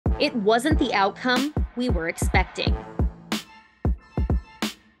It wasn't the outcome we were expecting.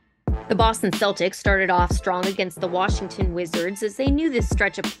 The Boston Celtics started off strong against the Washington Wizards as they knew this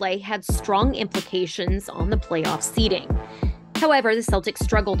stretch of play had strong implications on the playoff seeding. However, the Celtics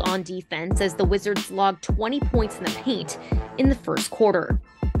struggled on defense as the Wizards logged 20 points in the paint in the first quarter.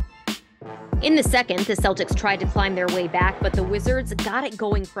 In the second, the Celtics tried to climb their way back, but the Wizards got it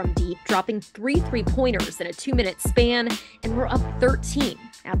going from deep, dropping 3 three-pointers in a 2-minute span and were up 13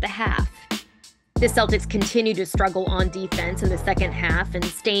 at the half. The Celtics continued to struggle on defense in the second half and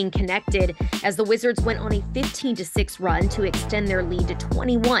staying connected as the Wizards went on a 15-6 run to extend their lead to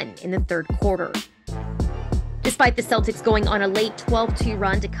 21 in the third quarter. Despite the Celtics going on a late 12-2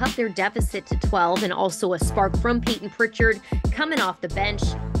 run to cut their deficit to 12 and also a spark from Peyton Pritchard coming off the bench,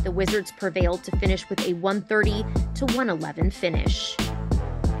 the Wizards prevailed to finish with a 130-111 finish.